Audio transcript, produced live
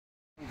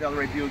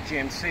Delray Buick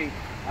GMC.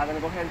 I'm going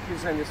to go ahead and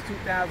present this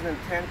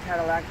 2010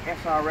 Cadillac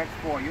Srx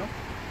for you.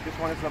 This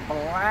one is a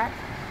black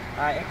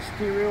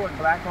exterior with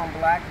black on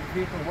black. The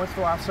vehicle went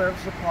through our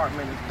service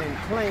department. It's been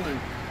cleaned.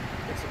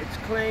 It's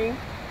clean.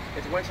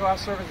 It went through our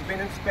service. It's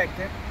been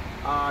inspected.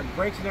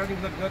 Brakes and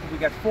everything look good. We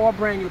got 4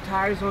 brand new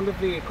tires on the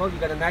vehicle. You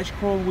got a nice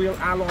chrome wheel,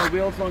 alloy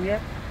wheels on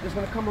here. Just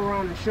going to come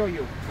around and show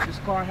you. This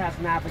car has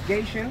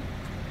navigation.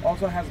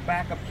 Also has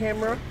backup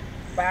camera,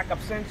 backup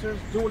sensors,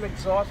 dual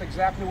exhaust,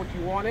 exactly what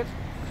you wanted.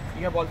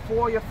 You have about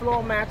 4 of your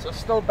floor mats are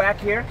still back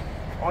here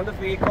on the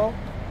vehicle.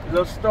 A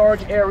little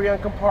storage area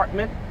and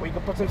compartment where you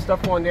can put some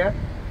stuff on there.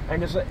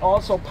 And there's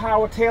also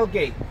power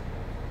tailgate.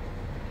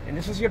 And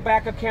this is your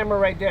backup camera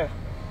right there.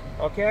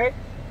 Okay?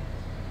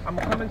 I'm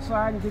going to come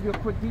inside and give you a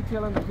quick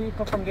detail on the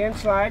vehicle from the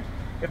inside.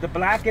 You have the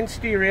black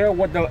exterior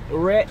with the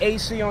red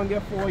AC on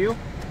there for you.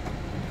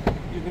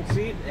 You can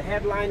see the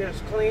headliner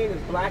is clean,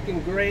 it's black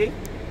and gray.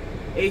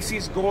 AC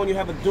is going. You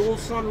have a dual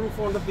sunroof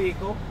on the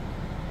vehicle.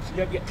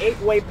 You have your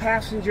 8-way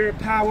passenger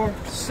power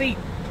seat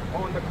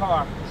on the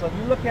car. So if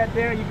you look at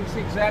there, you can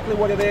see exactly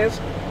what it is.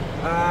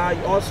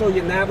 Also,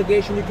 your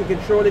navigation, you can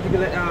control it. You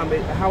can let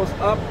how it's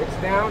up, it's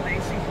down. The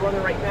AC is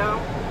running right now.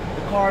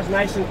 The car is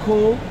nice and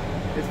cool.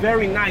 It's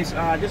very nice.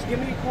 Just give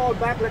me a call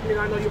back. Let me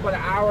know. I know you're about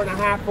an hour and a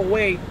half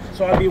away,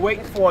 so I'll be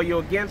waiting for you.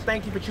 Again,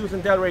 thank you for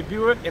choosing Delray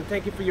Buick, and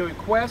thank you for your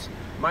request.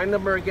 My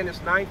number again is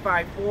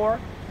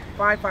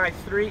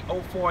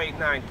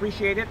 954-553-0489.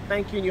 Appreciate it.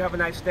 Thank you, and you have a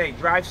nice day.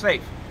 Drive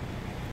safe.